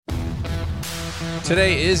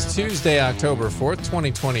Today is Tuesday, October 4th,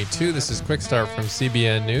 2022. This is Quick Start from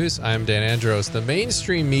CBN News. I'm Dan Andros. The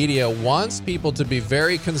mainstream media wants people to be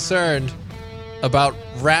very concerned about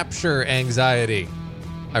rapture anxiety.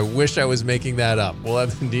 I wish I was making that up. We'll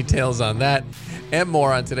have the details on that and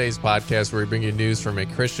more on today's podcast, where we bring you news from a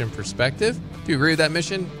Christian perspective. If you agree with that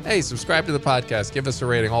mission, hey, subscribe to the podcast, give us a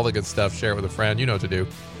rating, all the good stuff, share it with a friend. You know what to do.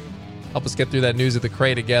 Help us get through that news of the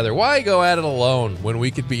cray together. Why go at it alone when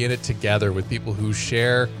we could be in it together with people who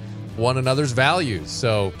share one another's values?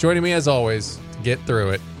 So joining me as always to get through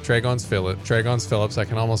it, Tragon's Phillips, I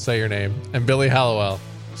can almost say your name, and Billy Hallowell,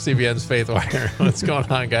 CBN's Faith Wire. What's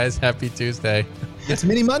going on, guys? Happy Tuesday. It's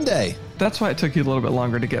Mini Monday. That's why it took you a little bit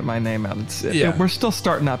longer to get my name out. We're still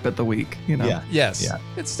starting up at the week, you know? Yeah. Yes. Yeah.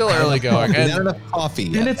 It's still early going. Not enough coffee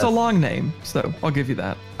yet. And it's a long name, so I'll give you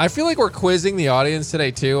that. I feel like we're quizzing the audience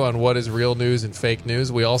today, too, on what is real news and fake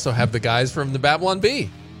news. We also have the guys from the Babylon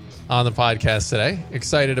Bee on the podcast today.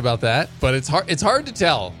 Excited about that. But it's hard to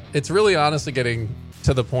tell. It's really honestly getting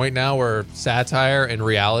to the point now where satire and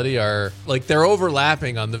reality are like they're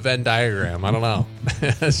overlapping on the Venn diagram. I don't know.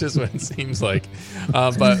 That's just what it seems like.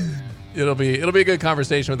 But it'll be a good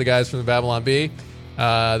conversation with the guys from the Babylon Bee.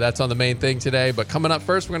 That's on the main thing today. But coming up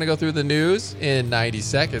first, we're going to go through the news in 90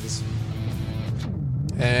 seconds.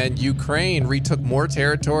 And Ukraine retook more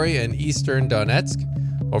territory in eastern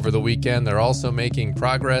Donetsk over the weekend. They're also making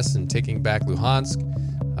progress in taking back Luhansk,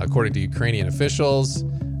 according to Ukrainian officials.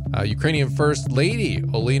 Ukrainian First Lady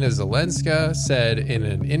Olena Zelenska said in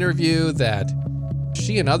an interview that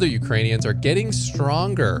she and other Ukrainians are getting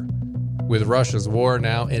stronger with Russia's war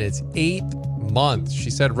now in its 8th month. She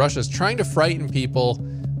said Russia's trying to frighten people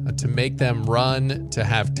to make them run, to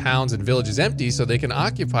have towns and villages empty so they can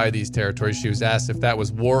occupy these territories. She was asked if that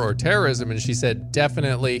was war or terrorism, and she said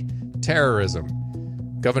definitely terrorism.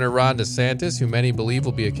 Governor Ron DeSantis, who many believe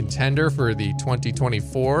will be a contender for the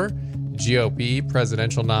 2024 GOP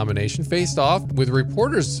presidential nomination, faced off with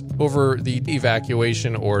reporters over the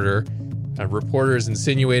evacuation order. Reporters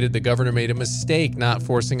insinuated the governor made a mistake not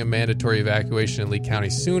forcing a mandatory evacuation in Lee County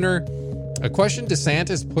sooner, a question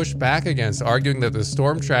DeSantis pushed back against, arguing that the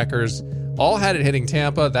storm trackers all had it hitting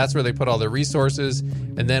Tampa. That's where they put all their resources.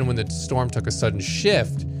 And then when the storm took a sudden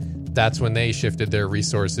shift, that's when they shifted their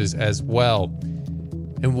resources as well.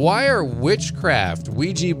 And why are witchcraft,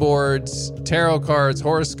 Ouija boards, tarot cards,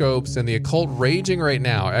 horoscopes, and the occult raging right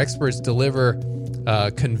now? Experts deliver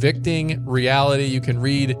convicting reality. You can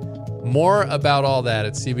read more about all that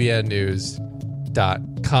at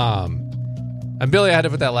cbnnews.com. And Billy, I had to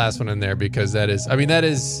put that last one in there because that's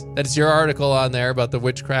your article on there about the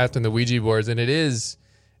witchcraft and the Ouija boards, and it's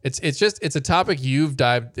a topic you've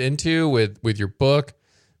dived into with your book,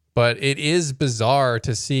 but it is bizarre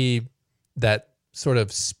to see that sort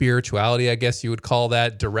of spirituality, I guess you would call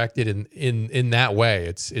that, directed in that way.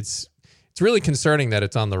 It's really concerning that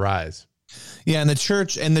it's on the rise. Yeah, and the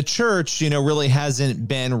church, really hasn't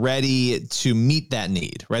been ready to meet that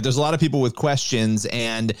need, right? There's a lot of people with questions,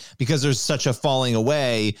 and because there's such a falling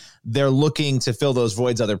away, they're looking to fill those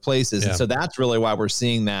voids other places. Yeah. And so that's really why we're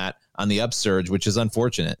seeing that on the upsurge, which is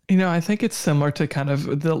unfortunate. You know, I think it's similar to kind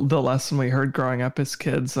of the lesson we heard growing up as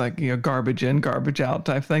kids, like, you know, garbage in, garbage out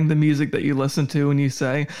type thing. The music that you listen to and you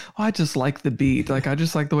say, oh, I just like the beat. Like, I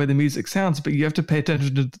just like the way the music sounds, but you have to pay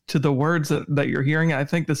attention to the words that you're hearing. I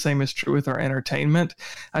think the same is true with our entertainment.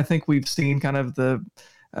 I think we've seen kind of the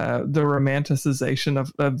romanticization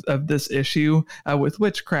of this issue with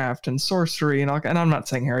witchcraft and sorcery and all. And I'm not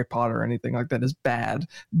saying Harry Potter or anything like that is bad,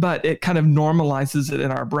 but it kind of normalizes it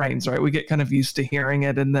in our brains, right? We get kind of used to hearing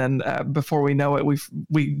it, and then before we know it,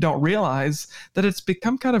 we don't realize that it's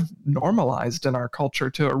become kind of normalized in our culture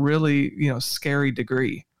to a really, you know, scary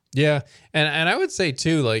degree. Yeah, and I would say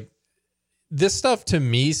too, like, this stuff to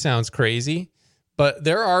me sounds crazy. But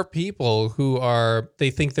there are people who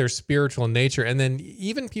they think they're spiritual in nature, and then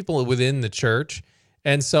even people within the church.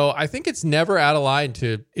 And so I think it's never out of line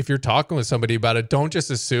to, if you're talking with somebody about it, don't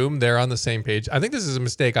just assume they're on the same page. I think this is a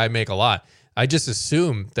mistake I make a lot. I just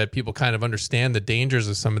assume that people kind of understand the dangers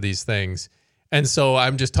of some of these things. And so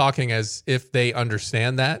I'm just talking as if they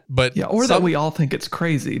understand that. But yeah, or that we all think it's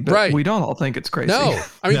crazy, but right. We don't all think it's crazy. No.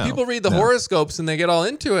 I mean, people read the horoscopes and they get all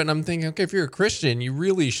into it. And I'm thinking, okay, if you're a Christian, you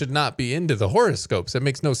really should not be into the horoscopes. That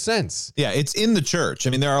makes no sense. Yeah, it's in the church. I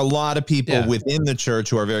mean, there are a lot of people within the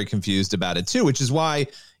church who are very confused about it too, which is why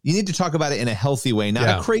you need to talk about it in a healthy way,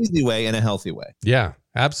 not a crazy way, in a healthy way. Yeah.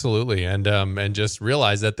 Absolutely. And just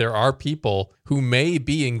realize that there are people who may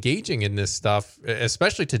be engaging in this stuff,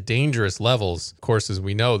 especially to dangerous levels. Of course, as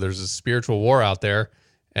we know, there's a spiritual war out there,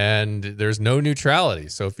 and there's no neutrality.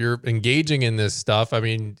 So if you're engaging in this stuff, I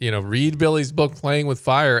mean, read Billy's book, Playing with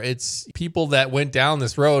Fire. It's people that went down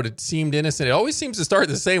this road. It seemed innocent. It always seems to start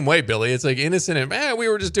the same way, Billy. It's like innocent and, man, we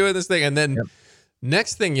were just doing this thing. And then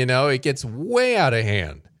next thing you know, it gets way out of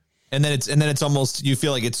hand. And then it's almost, you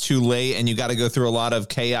feel like it's too late and you got to go through a lot of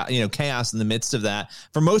chaos in the midst of that.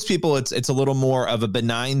 For most people, it's a little more of a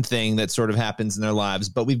benign thing that sort of happens in their lives,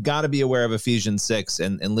 but we've got to be aware of Ephesians 6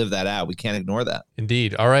 and live that out. We can't ignore that.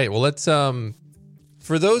 Indeed. All right. Well, let's,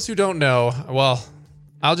 for those who don't know, well,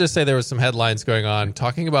 I'll just say there was some headlines going on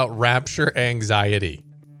talking about rapture anxiety.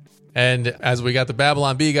 And as we got the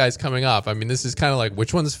Babylon Bee guys coming off, I mean, this is kind of like,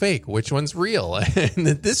 which one's fake? Which one's real? And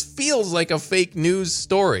this feels like a fake news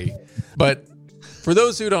story. But for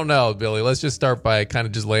those who don't know, Billy, let's just start by kind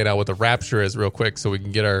of just laying out what the rapture is real quick so we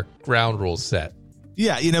can get our ground rules set.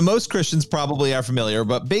 Yeah, most Christians probably are familiar,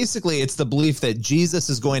 but basically it's the belief that Jesus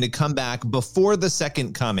is going to come back before the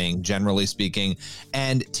second coming, generally speaking,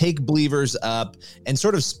 and take believers up and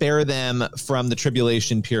sort of spare them from the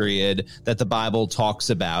tribulation period that the Bible talks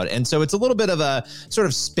about. And so it's a little bit of a sort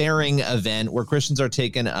of sparing event where Christians are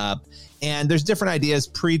taken up. And there's different ideas,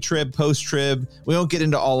 pre-trib, post-trib. We won't get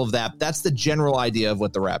into all of that. That's the general idea of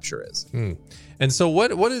what the rapture is. And so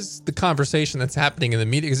what is the conversation that's happening in the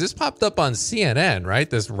media? Because this popped up on CNN, right?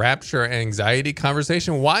 This rapture anxiety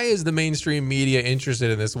conversation. Why is the mainstream media interested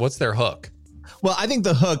in this? What's their hook? Well, I think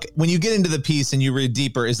the hook, when you get into the piece and you read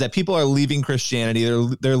deeper, is that people are leaving Christianity.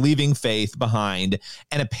 They're leaving faith behind.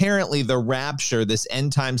 And apparently the rapture, this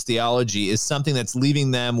end times theology, is something that's leaving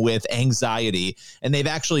them with anxiety. And they've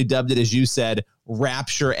actually dubbed it, as you said,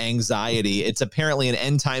 rapture anxiety. It's apparently an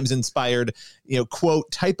end times inspired,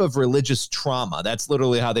 quote, type of religious trauma. That's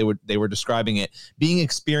literally how they were describing it, being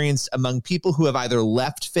experienced among people who have either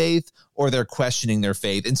left faith or they're questioning their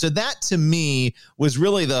faith. And so that, to me, was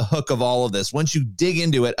really the hook of all of this. Once you dig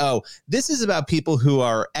into it, this is about people who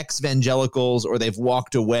are ex-evangelicals or they've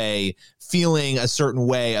walked away feeling a certain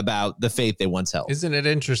way about the faith they once held. Isn't it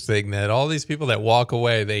interesting that all these people that walk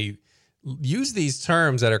away, they use these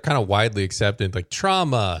terms that are kind of widely accepted, like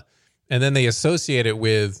trauma, and then they associate it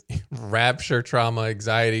with rapture trauma,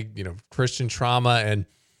 anxiety, Christian trauma. And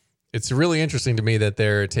it's really interesting to me that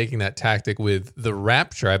they're taking that tactic with the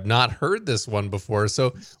rapture. I've not heard this one before.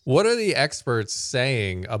 So what are the experts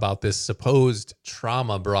saying about this supposed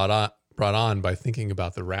trauma brought on by thinking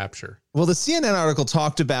about the rapture? Well, the CNN article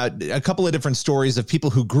talked about a couple of different stories of people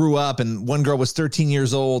who grew up, and one girl was 13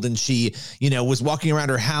 years old and she, was walking around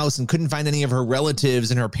her house and couldn't find any of her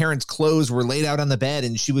relatives, and her parents' clothes were laid out on the bed,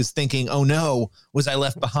 and she was thinking, oh no, was I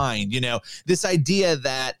left behind? This idea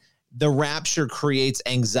that the rapture creates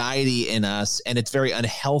anxiety in us and it's very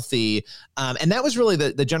unhealthy. And that was really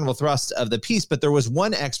the general thrust of the piece. But there was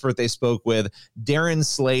one expert they spoke with, Darren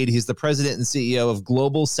Slade. He's the president and CEO of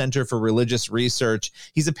Global Center for Religious Research.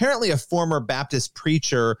 He's apparently a former Baptist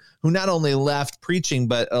preacher who not only left preaching,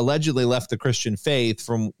 but allegedly left the Christian faith,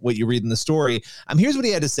 from what you read in the story. Here's what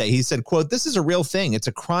he had to say. He said, quote, "This is a real thing. It's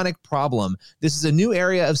a chronic problem. This is a new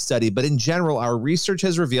area of study, but in general, our research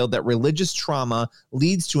has revealed that religious trauma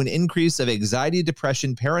leads to an increase of anxiety,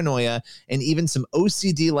 depression, paranoia, and even some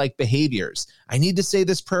OCD-like behaviors. I need to say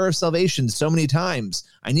this prayer of salvation so many times.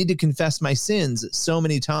 I need to confess my sins so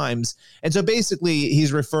many times." And so basically,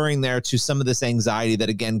 he's referring there to some of this anxiety that,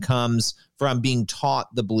 again, comes from being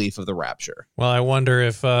taught the belief of the rapture. Well, I wonder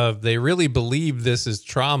if they really believe this is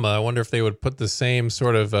trauma. I wonder if they would put the same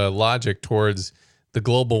sort of logic towards the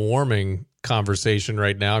global warming conversation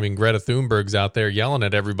right now. I mean, Greta Thunberg's out there yelling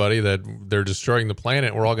at everybody that they're destroying the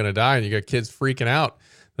planet. We're all going to die. And you got kids freaking out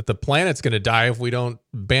that the planet's going to die if we don't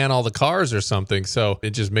ban all the cars or something. So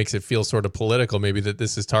it just makes it feel sort of political, maybe, that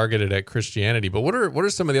this is targeted at Christianity. But what are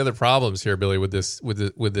some of the other problems here, Billy, with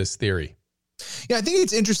this theory? Yeah, I think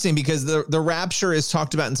it's interesting because the rapture is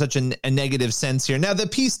talked about in such a negative sense here. Now, the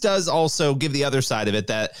piece does also give the other side of it,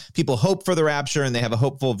 that people hope for the rapture and they have a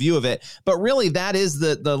hopeful view of it. But really, that is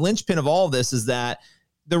the linchpin of all of this, is that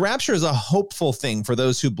the rapture is a hopeful thing for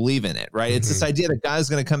those who believe in it, right? Mm-hmm. It's this idea that God is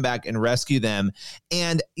going to come back and rescue them.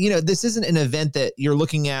 And, this isn't an event that you're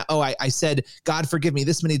looking at, I said, God, forgive me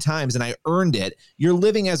this many times and I earned it. You're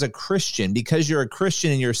living as a Christian. Because you're a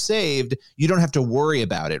Christian and you're saved, you don't have to worry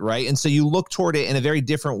about it, right? And so you look toward it in a very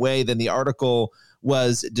different way than the article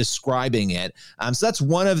was describing it. So that's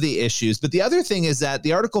one of the issues. But the other thing is that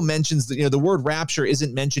the article mentions that, the word rapture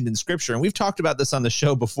isn't mentioned in Scripture. And we've talked about this on the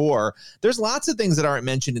show before. There's lots of things that aren't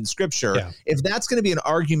mentioned in Scripture. Yeah. If that's going to be an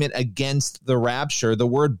argument against the rapture, the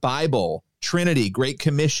word Bible, Trinity, Great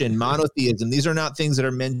Commission, monotheism, these are not things that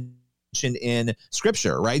are mentioned in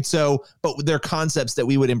scripture, right? So, but they're concepts that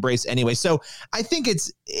we would embrace anyway. So I think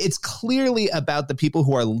it's clearly about the people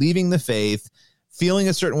who are leaving the faith, feeling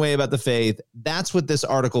a certain way about the faith. That's what this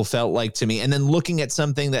article felt like to me. And then looking at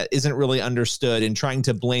something that isn't really understood and trying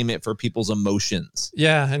to blame it for people's emotions.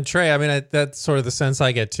 Yeah. And Trey, I mean, that's sort of the sense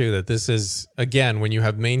I get too, that this is, again, when you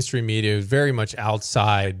have mainstream media very much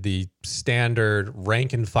outside the standard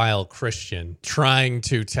rank and file Christian trying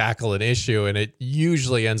to tackle an issue, and it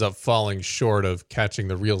usually ends up falling short of catching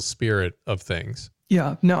the real spirit of things.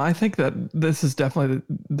 Yeah, no, I think that this is definitely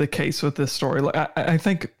the case with this story. Like, I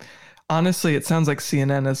think, honestly, it sounds like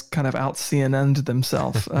CNN has kind of out CNN'd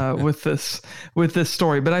themselves with this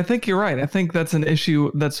story. But I think you're right. I think that's an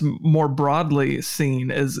issue that's more broadly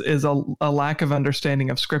seen is a lack of understanding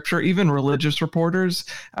of Scripture. Even religious reporters,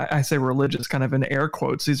 I say religious kind of in air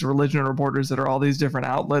quotes, these religion reporters that are all these different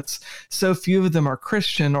outlets. So few of them are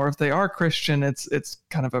Christian, or if they are Christian, it's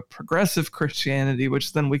kind of a progressive Christianity,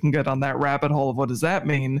 which then we can get on that rabbit hole of what does that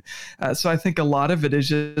mean. So I think a lot of it is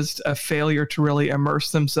just a failure to really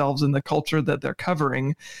immerse themselves in the culture that they're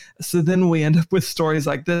covering. So then we end up with stories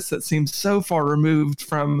like this that seem so far removed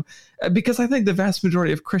from, because I think the vast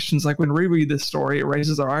majority of Christians, like when we read this story, it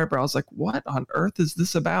raises our eyebrows like, what on earth is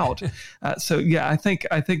this about? So yeah, I think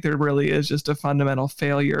there really is just a fundamental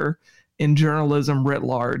failure in journalism writ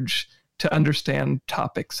large to understand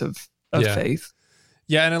topics of faith.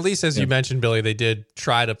 Yeah, and at least as you mentioned, Billy, they did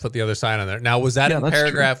try to put the other side on there. Now, was that in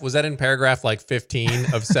paragraph? True. Was that in paragraph like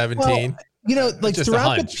 15 of 17? Well, like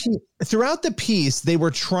throughout the piece, they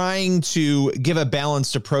were trying to give a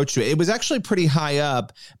balanced approach to it. It was actually pretty high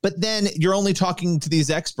up, but then you're only talking to these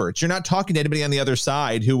experts. You're not talking to anybody on the other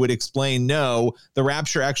side who would explain, no, the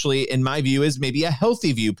rapture actually, in my view, is maybe a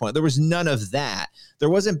healthy viewpoint. There was none of that. There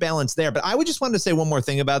wasn't balance there. But I would just want to say one more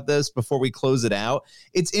thing about this before we close it out.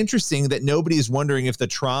 It's interesting that nobody is wondering if the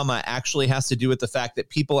trauma actually has to do with the fact that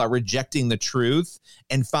people are rejecting the truth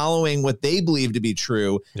and following what they believe to be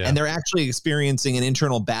true. Yeah. And they're actually experiencing an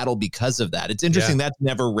internal battle because of that. It's interesting that's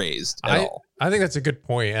never raised at all. I think that's a good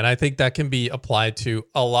point. And I think that can be applied to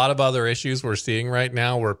a lot of other issues we're seeing right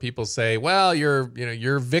now where people say, well,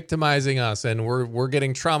 you're victimizing us and we're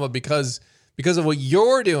getting trauma because of what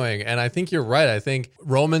you're doing. And I think you're right. I think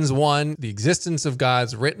Romans 1, the existence of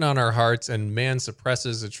God's written on our hearts and man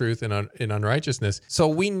suppresses the truth in unrighteousness. So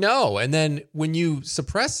we know. And then when you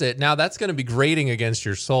suppress it, now that's going to be grating against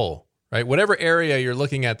your soul, right? Whatever area you're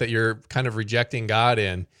looking at that you're kind of rejecting God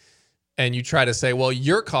in, and you try to say, well,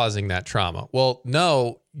 you're causing that trauma. Well,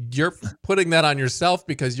 no, you're putting that on yourself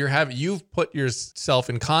because you've put yourself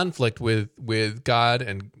in conflict with God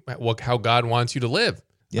and how God wants you to live.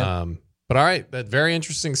 Yeah. But all right, that very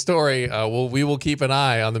interesting story. We will keep an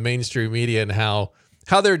eye on the mainstream media and how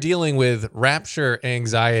they're dealing with rapture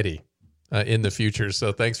anxiety in the future.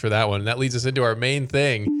 So thanks for that one. And that leads us into our main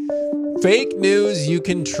thing. Fake news you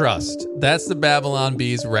can trust. That's the Babylon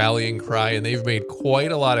Bee's rallying cry, and they've made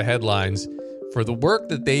quite a lot of headlines for the work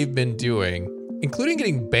that they've been doing, including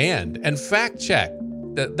getting banned and fact check.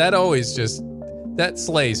 That always just... that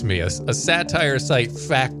slays me. A satire site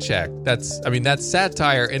fact check. That's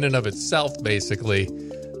satire in and of itself, basically,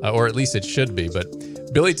 or at least it should be.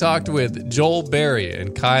 But Billy talked with Joel Berry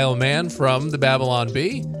and Kyle Mann from the Babylon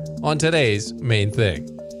Bee on today's main thing.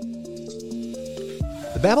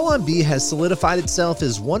 The Babylon Bee has solidified itself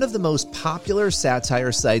as one of the most popular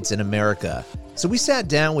satire sites in America. So we sat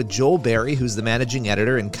down with Joel Berry, who's the managing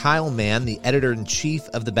editor, and Kyle Mann, the editor-in-chief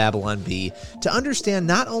of the Babylon Bee, to understand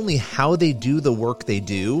not only how they do the work they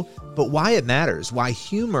do, but why it matters, why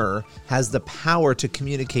humor has the power to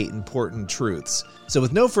communicate important truths. So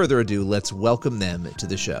with no further ado, let's welcome them to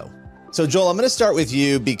the show. So Joel, I'm going to start with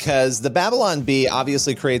you because the Babylon Bee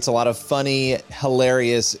obviously creates a lot of funny,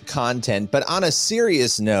 hilarious content. But on a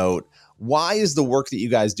serious note, why is the work that you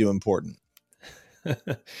guys do important?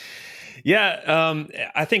 Yeah,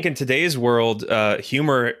 I think in today's world,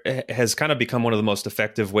 humor has kind of become one of the most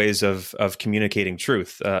effective ways of communicating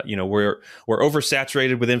truth. We're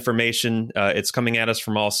oversaturated with information. It's coming at us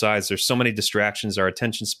from all sides. There's so many distractions. Our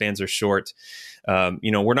attention spans are short.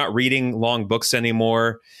 We're not reading long books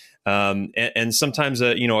anymore. And sometimes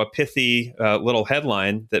a pithy little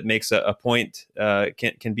headline that makes a point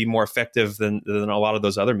can be more effective than a lot of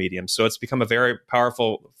those other mediums. So it's become a very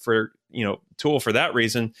powerful tool for that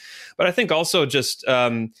reason. But I think also just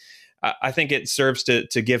I think it serves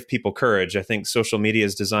to give people courage. I think social media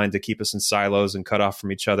is designed to keep us in silos and cut off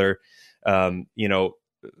from each other.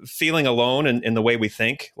 Feeling alone in the way we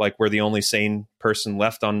think, like we're the only sane person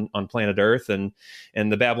left on planet Earth. And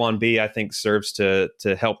the Babylon Bee, I think, serves to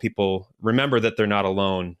help people remember that they're not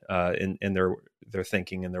alone in their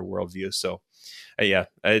thinking and their worldview. So,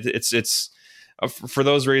 it's for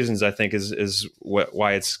those reasons, I think is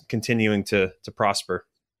why it's continuing to prosper.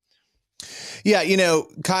 Yeah,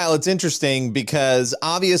 Kyle, it's interesting because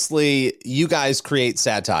obviously you guys create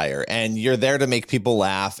satire and you're there to make people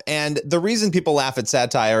laugh. And the reason people laugh at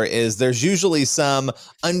satire is there's usually some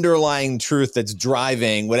underlying truth that's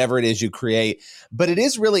driving whatever it is you create. But it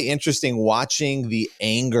is really interesting watching the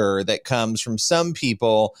anger that comes from some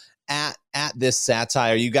people at this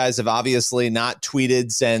satire. You guys have obviously not tweeted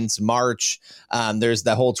since March. There's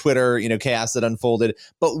the whole Twitter, chaos that unfolded.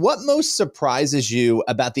 But what most surprises you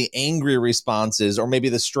about the angry responses or maybe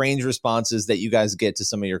the strange responses that you guys get to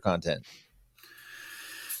some of your content?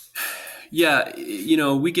 Yeah,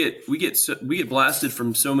 we get blasted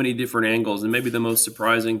from so many different angles, and maybe the most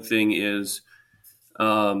surprising thing is,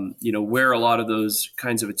 where a lot of those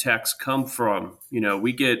kinds of attacks come from.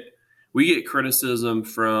 We get criticism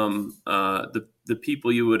from the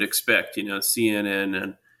people you would expect,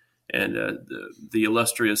 CNN and the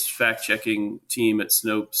illustrious fact checking team at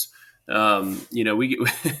Snopes.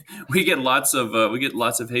 We get lots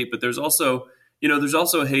of hate, but there's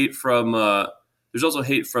also hate from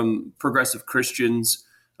progressive Christians.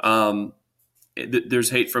 There's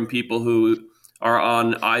hate from people who are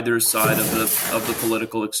on either side of the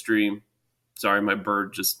political extreme. Sorry, my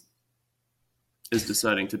bird just is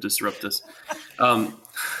deciding to disrupt us.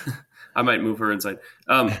 I might move her inside.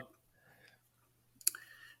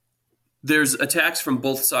 There's attacks from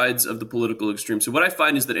both sides of the political extreme. So what I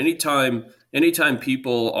find is that anytime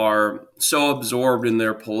people are so absorbed in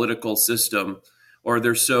their political system, or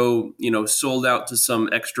they're so sold out to some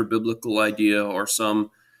extra biblical idea or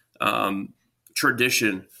some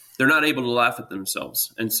tradition, they're not able to laugh at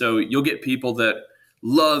themselves. And so you'll get people that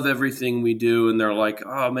love everything we do, and they're like,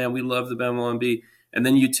 oh man, we love the Babylon Bee. And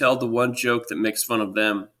then you tell the one joke that makes fun of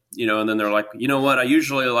them, and then they're like, you know what, I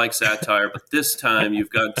usually like satire, but this time you've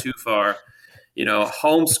gone too far.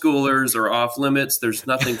 Homeschoolers are off limits. There's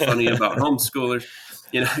nothing funny about homeschoolers.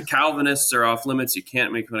 Calvinists are off limits. You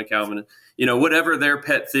can't make fun of Calvinists. Whatever their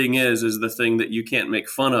pet thing is the thing that you can't make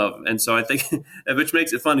fun of. And so I think, which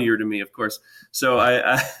makes it funnier to me, of course. So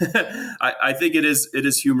I think it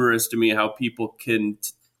is humorous to me how people can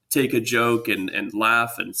take a joke and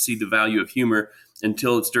laugh and see the value of humor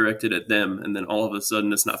until it's directed at them. And then all of a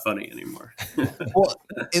sudden it's not funny anymore. Well,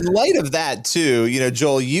 in light of that too,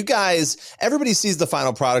 Joel, you guys, everybody sees the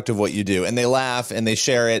final product of what you do and they laugh and they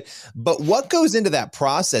share it. But what goes into that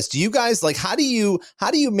process? Do you guys how do you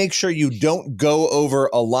make sure you don't go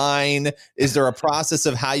over a line? Is there a process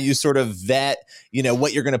of how you sort of vet,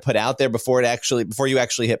 what you're going to put out there before you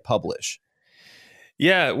actually hit publish?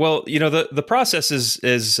 Yeah, well, the process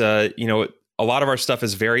is a lot of our stuff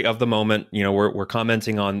is very of the moment. We're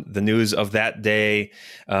commenting on the news of that day.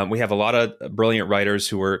 We have a lot of brilliant writers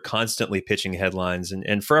who are constantly pitching headlines.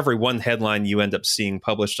 And for every one headline you end up seeing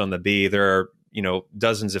published on the Bee, there are,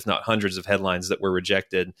 dozens, if not hundreds of headlines that were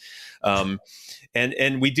rejected.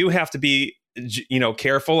 And we do have to be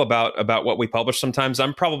careful about what we publish. Sometimes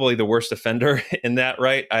I'm probably the worst offender in that,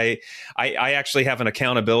 right? I actually have an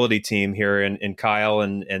accountability team here in Kyle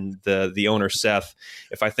and the owner, Seth.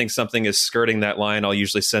 If I think something is skirting that line, I'll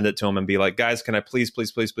usually send it to them and be like, guys, can I please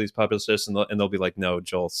publish this? And they'll be like, no,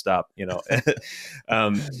 Joel, stop,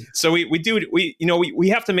 So we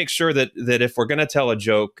have to make sure that if we're going to tell a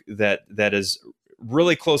joke that is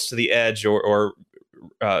really close to the edge or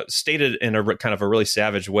stated in a kind of a really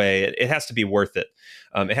savage way, it has to be worth it.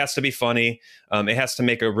 It has to be funny. It has to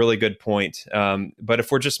make a really good point. But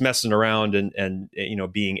if we're just messing around and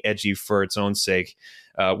being edgy for its own sake,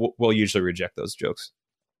 we'll usually reject those jokes.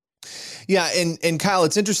 Yeah. And Kyle,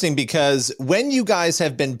 it's interesting because when you guys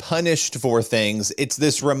have been punished for things, it's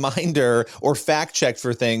this reminder, or fact checked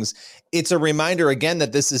for things. It's a reminder again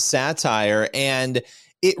that this is satire. And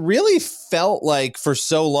it really felt like for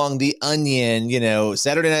so long, The Onion,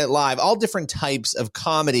 Saturday Night Live, all different types of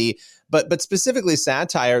comedy, but specifically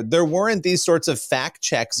satire, there weren't these sorts of fact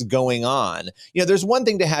checks going on. There's one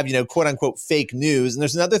thing to have, quote unquote, fake news, and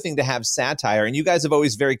there's another thing to have satire. And you guys have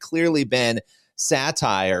always very clearly been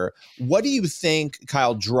satire. What do you think,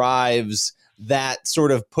 Kyle, drives that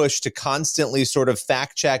sort of push to constantly sort of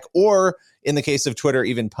fact check, or in the case of Twitter,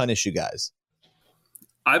 even punish you guys?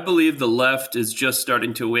 I believe the left is just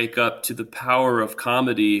starting to wake up to the power of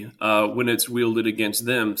comedy when it's wielded against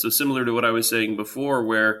them. So similar to what I was saying before,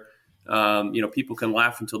 where people can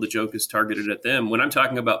laugh until the joke is targeted at them. When I'm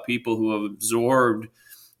talking about people who have absorbed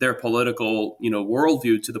their political,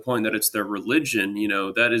 worldview to the point that it's their religion,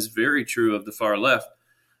 that is very true of the far left.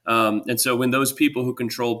 And so when those people who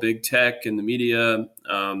control big tech and the media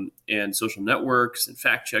and social networks and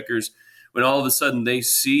fact checkers, when all of a sudden they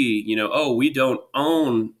see, oh, we don't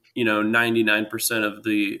own, 99% of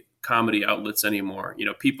the comedy outlets anymore.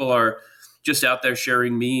 People are just out there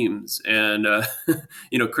sharing memes, and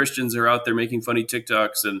Christians are out there making funny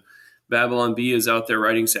TikToks, and Babylon Bee is out there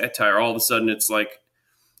writing satire. All of a sudden, it's like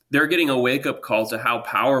they're getting a wake-up call to how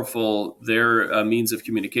powerful their means of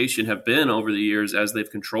communication have been over the years as they've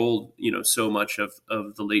controlled, so much of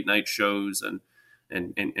the late night shows and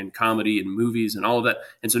comedy and movies and all of that.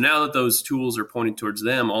 And so now that those tools are pointing towards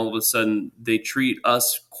them, all of a sudden they treat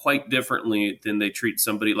us quite differently than they treat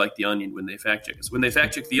somebody like The Onion when they fact check us. When they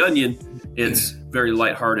fact check The Onion, it's very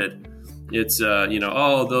lighthearted. It's,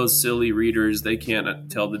 those silly readers, they can't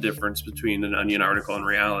tell the difference between an Onion article and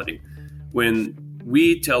reality. When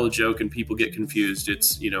we tell a joke and people get confused,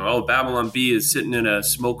 it's, Babylon Bee is sitting in a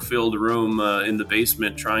smoke-filled room in the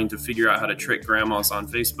basement trying to figure out how to trick grandmas on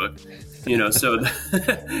Facebook. So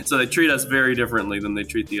they treat us very differently than they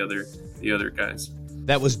treat the other guys.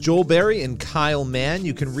 That was Joel Berry and Kyle Mann.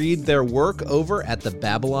 You can read their work over at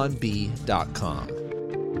thebabylonbee.com.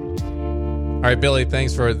 All right, Billy,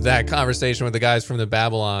 thanks for that conversation with the guys from the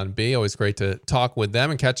Babylon Bee. Always great to talk with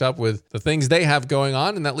them and catch up with the things they have going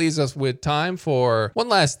on. And that leaves us with time for one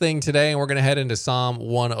last thing today, and we're going to head into Psalm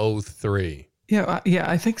 103. Yeah,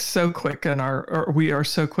 I think we are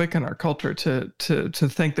so quick in our culture to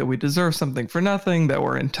think that we deserve something for nothing, that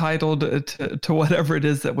we're entitled to whatever it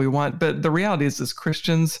is that we want. But the reality is, as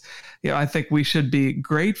Christians, I think we should be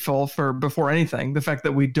grateful for, before anything, the fact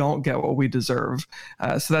that we don't get what we deserve.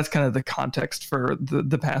 So that's kind of the context for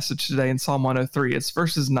the passage today in Psalm 103. It's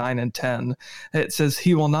verses 9 and 10. It says,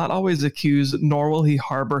 "He will not always accuse, nor will he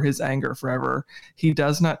harbor his anger forever. He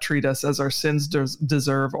does not treat us as our sins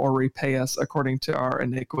deserve or repay us according to our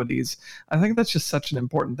iniquities." I think that's just such an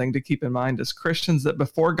important thing to keep in mind as Christians, that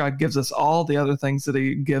before God gives us all the other things that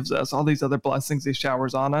he gives us, all these other blessings he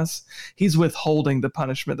showers on us, he's withholding the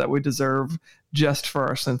punishment that we deserve just for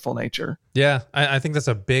our sinful nature. Yeah, I think that's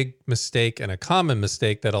a big mistake, and a common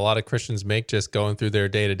mistake that a lot of Christians make just going through their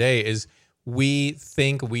day-to-day is we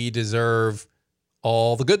think we deserve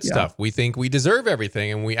all the good stuff. We think we deserve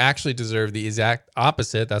everything, and we actually deserve the exact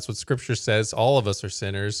opposite. That's what Scripture says. All of us are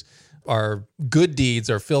sinners. Our good deeds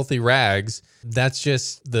are filthy rags. That's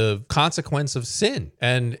just the consequence of sin,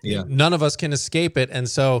 and none of us can escape it. And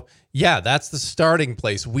so, that's the starting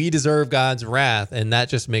place. We deserve God's wrath, and that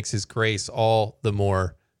just makes his grace all the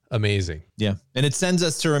more amazing. Yeah. And it sends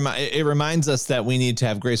us to it reminds us that we need to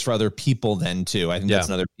have grace for other people then too. I think that's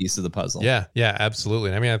another piece of the puzzle. Yeah,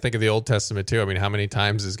 absolutely. I mean, I think of the Old Testament too. I mean, how many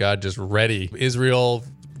times is God just ready? Israel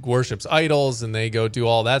worships idols and they go do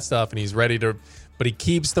all that stuff, and he's ready to, but he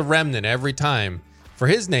keeps the remnant every time for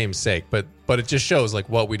his name's sake. But it just shows like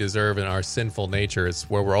what we deserve in our sinful nature. It's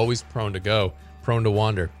where we're always prone to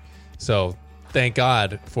wander. So thank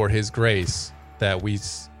God for his grace that we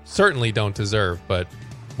certainly don't deserve, but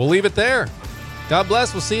we'll leave it there. God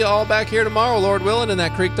bless. We'll see you all back here tomorrow, Lord willing, and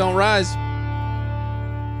that creek don't rise.